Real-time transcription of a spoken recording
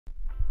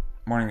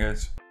Morning,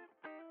 guys.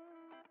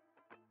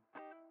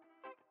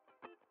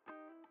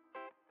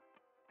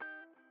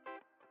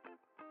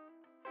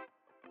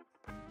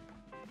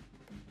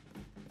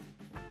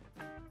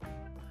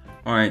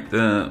 Alright,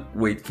 the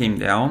weight came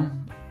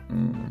down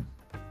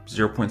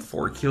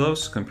 0.4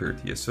 kilos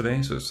compared to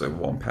yesterday, so it's like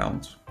 1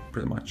 pound,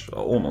 pretty much,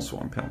 almost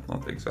 1 pound,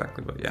 not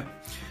exactly, but yeah,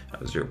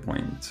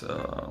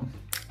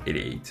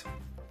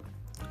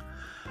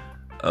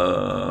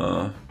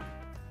 0.88.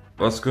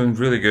 That's going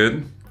really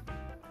good.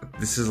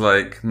 This is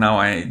like, now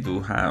I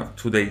do have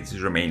 2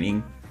 days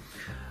remaining.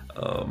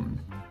 I'm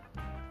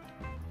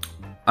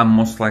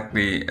most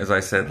likely, as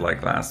I said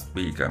like last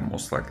week, I'm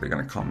most likely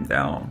gonna come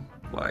down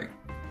like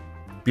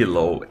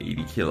below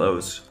 80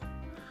 kilos.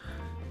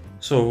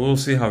 So we'll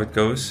see how it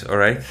goes,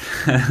 alright?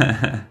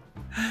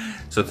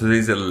 So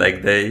today's a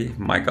leg day,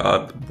 my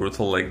god,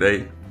 brutal leg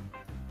day.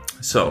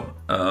 So,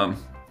 I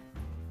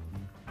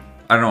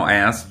don't know, I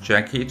asked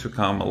Jackie to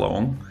come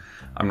along.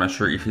 I'm not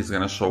sure if he's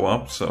gonna show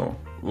up, so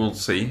we'll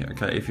see.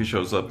 Okay, if he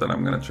shows up, then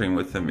I'm gonna train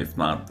with him. If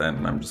not,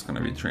 then I'm just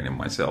gonna be training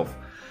myself.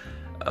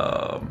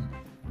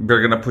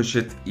 We're gonna push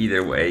it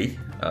either way.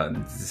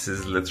 This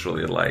is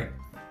literally like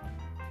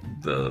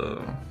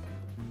the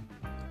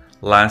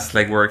last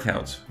leg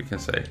workout, we can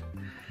say,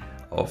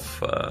 of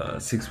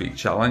 6-week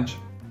challenge.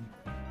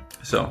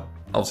 So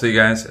I'll see you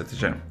guys at the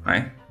gym,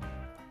 right?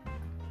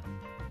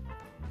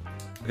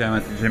 Okay, I'm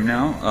at the gym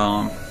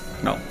now.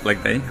 No,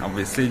 leg day,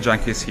 obviously.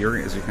 Jackie is here,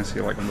 as you can see,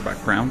 like in the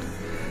background.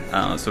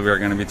 So we are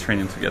gonna be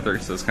training together,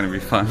 so it's gonna be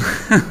fun.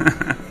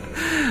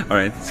 All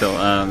right, so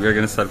we're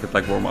gonna start with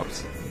like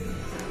warm-ups.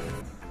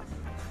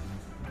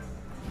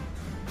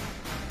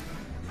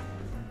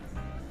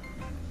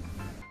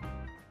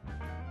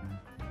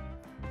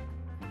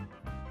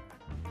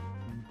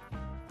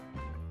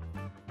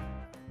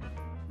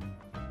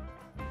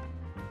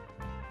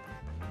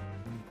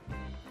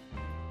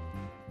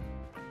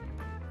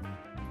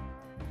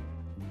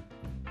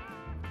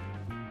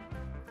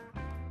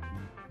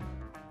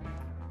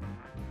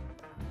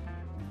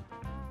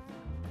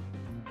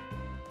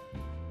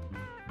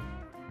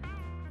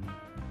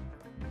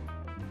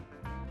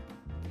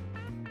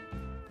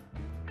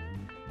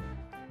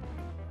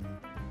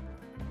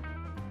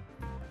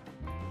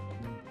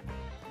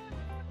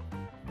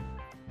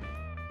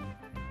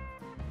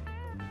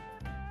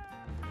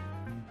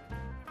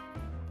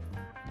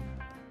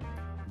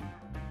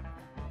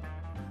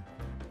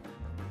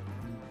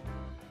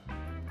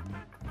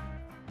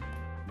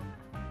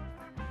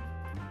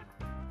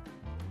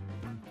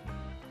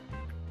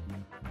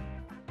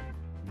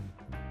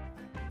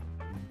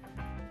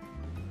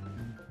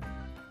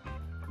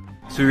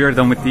 So we are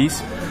done with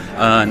these.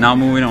 Now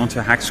moving on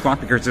to hack squat,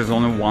 because there's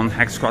only one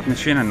hack squat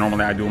machine, and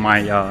normally I do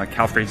my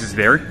calf raises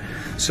there.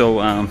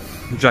 So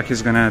Jack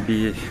is gonna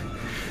be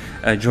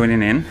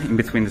joining in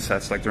between the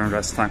sets, like during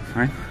rest time,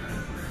 right?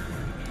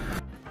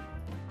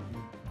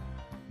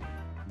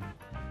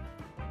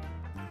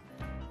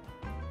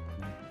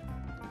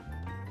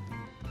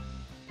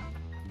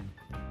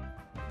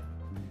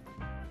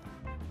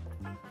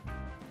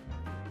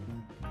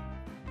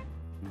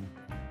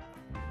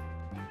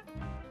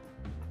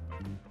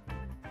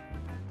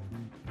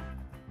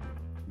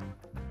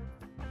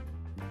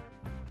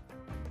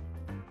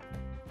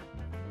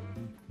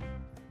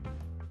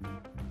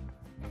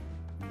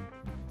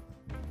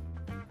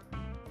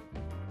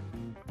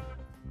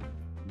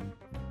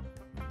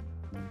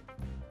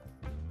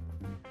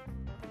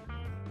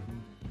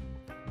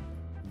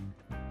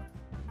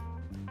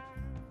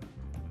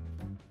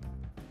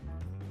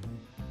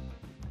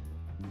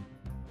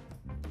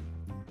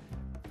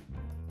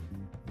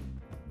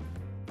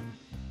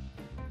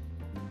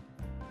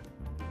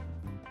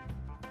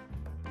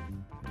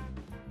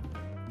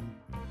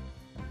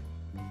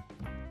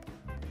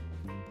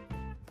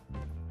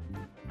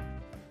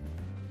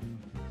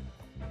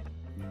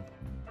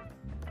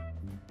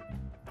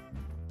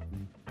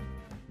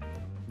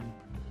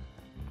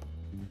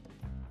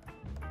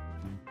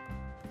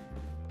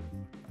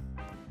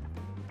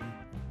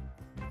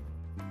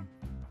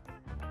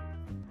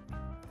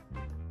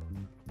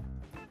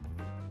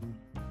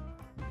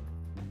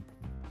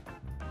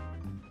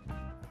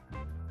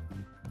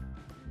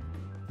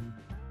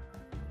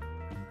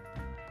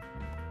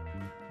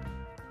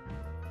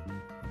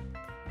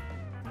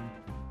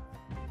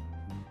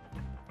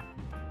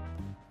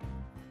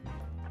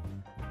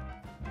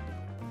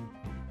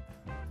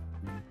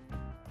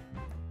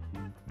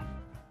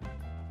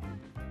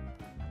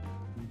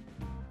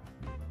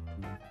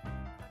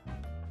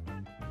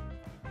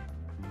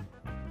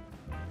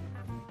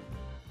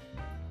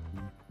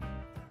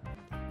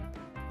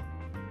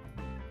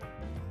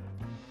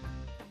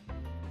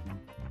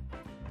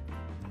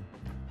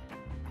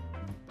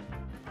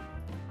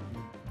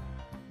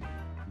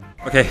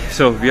 Okay,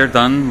 so we are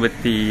done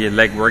with the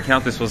leg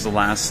workout. This was the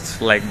last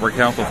leg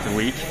workout of the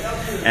week,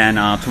 and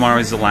tomorrow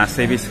is the last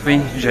day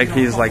basically.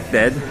 Jackie is like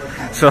dead,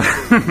 so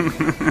I'm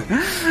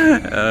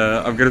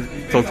gonna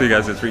talk to you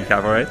guys at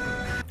recap, alright?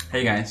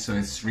 Hey guys, so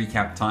it's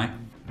recap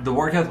time. The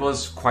workout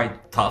was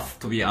quite tough,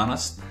 to be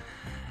honest.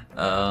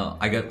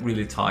 I got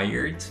really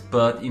tired,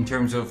 but in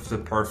terms of the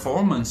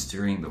performance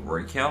during the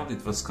workout,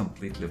 it was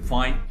completely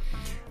fine.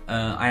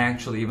 I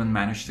actually even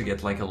managed to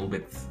get like a little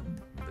bit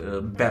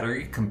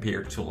better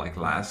compared to like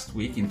last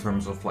week in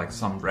terms of like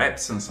some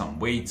reps and some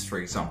weights. For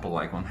example,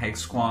 like on hex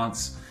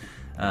squats,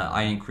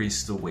 I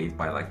increased the weight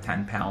by like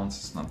 10 pounds.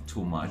 It's not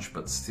too much,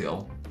 but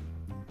still,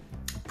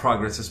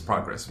 progress is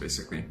progress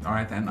basically. All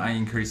right, and I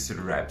increased the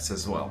reps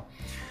as well.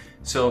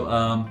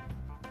 So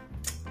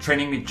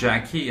training with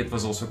Jackie, it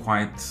was also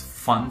quite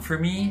fun for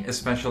me,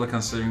 especially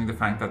considering the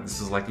fact that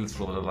this is like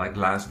literally like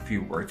last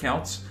few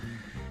workouts.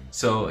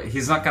 So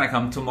he's not gonna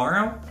come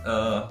tomorrow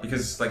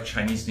because it's like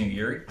Chinese New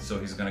Year, so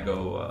he's gonna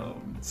go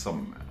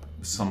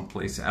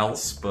someplace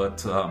else.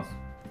 But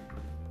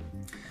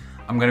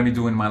I'm gonna be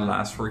doing my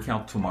last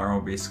workout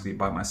tomorrow, basically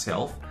by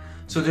myself.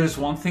 So there's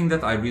one thing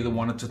that I really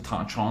wanted to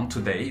touch on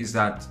today is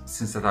that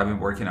since that I've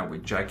been working out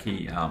with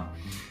Jackie,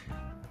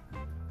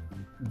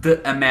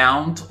 the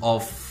amount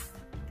of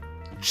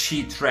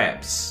cheat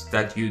reps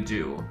that you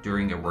do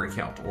during a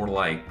workout, or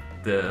like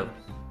the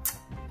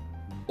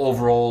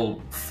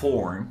overall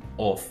form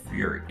of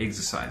your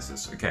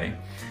exercises, okay?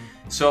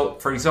 So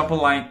for example,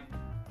 like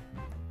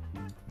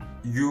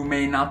you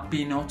may not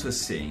be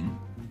noticing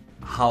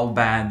how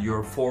bad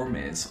your form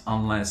is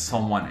unless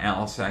someone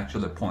else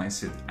actually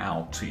points it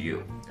out to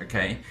you,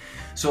 okay?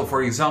 So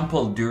for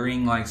example,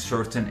 during like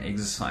certain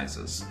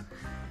exercises,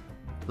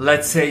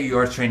 let's say you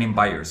are training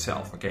by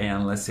yourself, okay?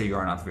 And let's say you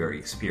are not very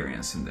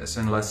experienced in this,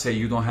 and let's say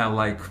you don't have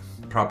like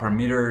proper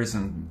meters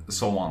and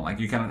so on, like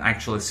you cannot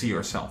actually see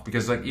yourself,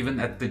 because like even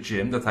at the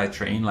gym that I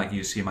train, like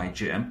you see my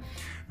gym,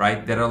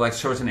 right? There are like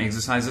certain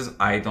exercises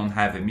I don't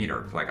have a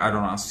meter, like I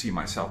don't see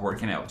myself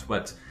working out,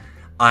 but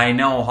I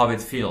know how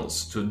it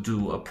feels to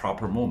do a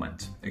proper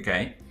movement,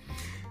 okay?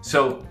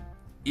 So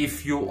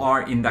if you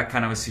are in that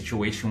kind of a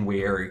situation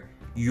where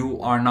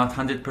you are not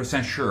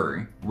 100%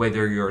 sure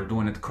whether you're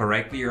doing it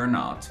correctly or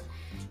not,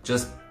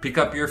 just pick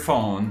up your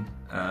phone,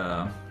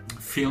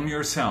 film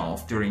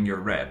yourself during your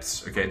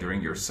reps, okay,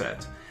 during your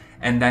set,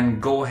 and then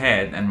go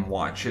ahead and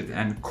watch it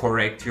and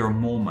correct your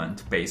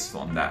movement based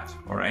on that,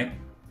 all right?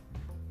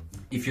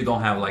 If you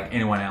don't have like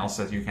anyone else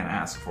that you can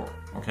ask for,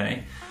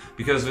 okay?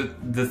 Because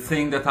the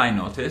thing that I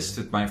noticed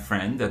with my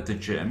friend at the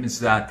gym is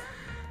that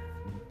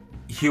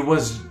he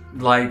was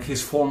like,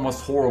 his form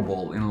was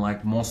horrible in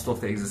like most of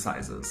the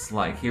exercises.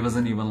 Like he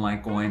wasn't even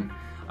like going,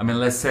 I mean,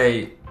 let's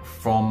say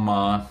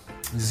from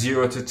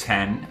 0 to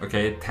 10,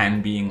 okay,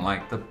 10 being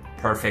like the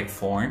perfect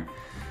form,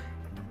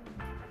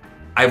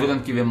 I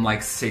wouldn't give him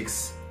like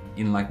 6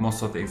 in like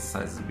most of the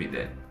exercises we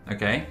did,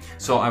 okay?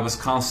 So I was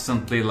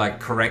constantly like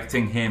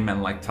correcting him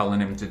and like telling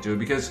him to do,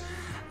 because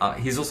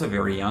he's also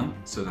very young,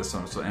 so that's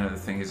also another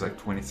thing. He's like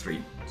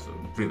 23, so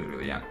really,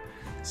 really young.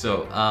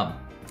 So,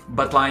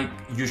 but like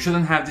you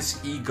shouldn't have this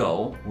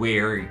ego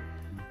where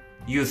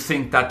you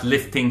think that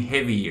lifting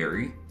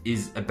heavier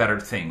is a better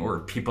thing or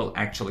people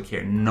actually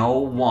care. No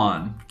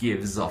one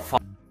gives a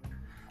fuck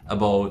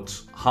about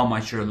how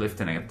much you're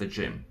lifting at the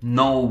gym.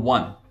 No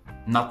one,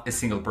 not a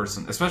single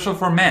person, especially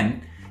for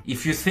men.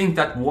 If you think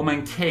that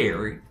women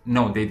care,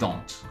 no, they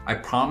don't. I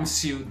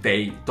promise you,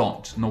 they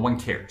don't. No one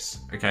cares,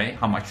 okay,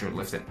 how much you're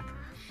lifting.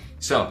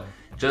 So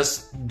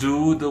just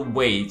do the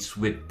weights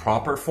with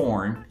proper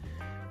form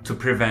to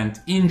prevent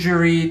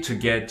injury, to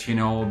get, you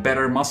know,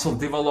 better muscle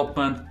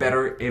development,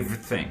 better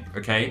everything,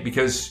 okay?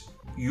 Because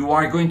you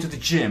are going to the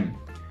gym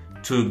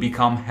to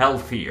become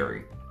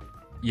healthier,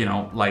 you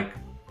know, like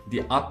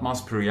the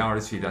utmost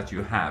priority that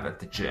you have at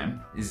the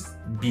gym is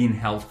being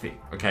healthy,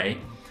 okay?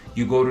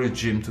 You go to the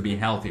gym to be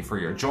healthy for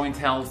your joint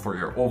health, for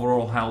your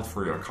overall health,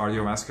 for your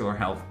cardiovascular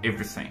health,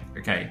 everything,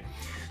 okay?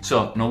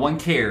 So no one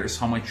cares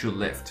how much you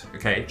lift,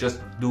 okay? Just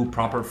do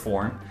proper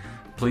form.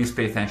 Please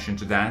pay attention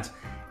to that.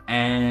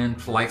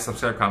 And like,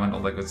 subscribe, comment,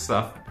 all that good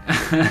stuff.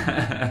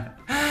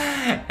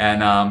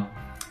 And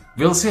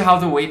we'll see how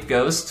the weight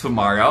goes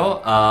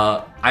tomorrow.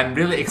 I'm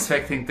really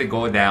expecting to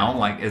go down,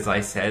 like as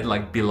I said,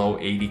 like below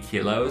 80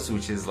 kilos,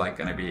 which is like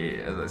gonna be,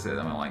 as I said,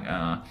 I'm like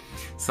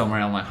somewhere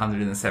around like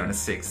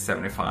 176,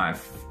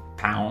 75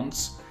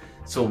 pounds.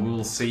 So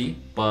we'll see,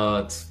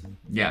 but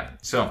yeah,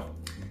 so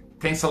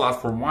thanks a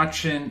lot for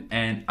watching,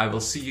 and I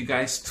will see you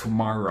guys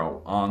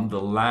tomorrow on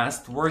the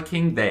last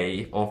working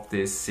day of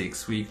this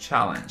 6-week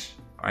challenge.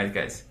 All right,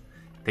 guys,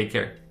 take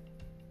care.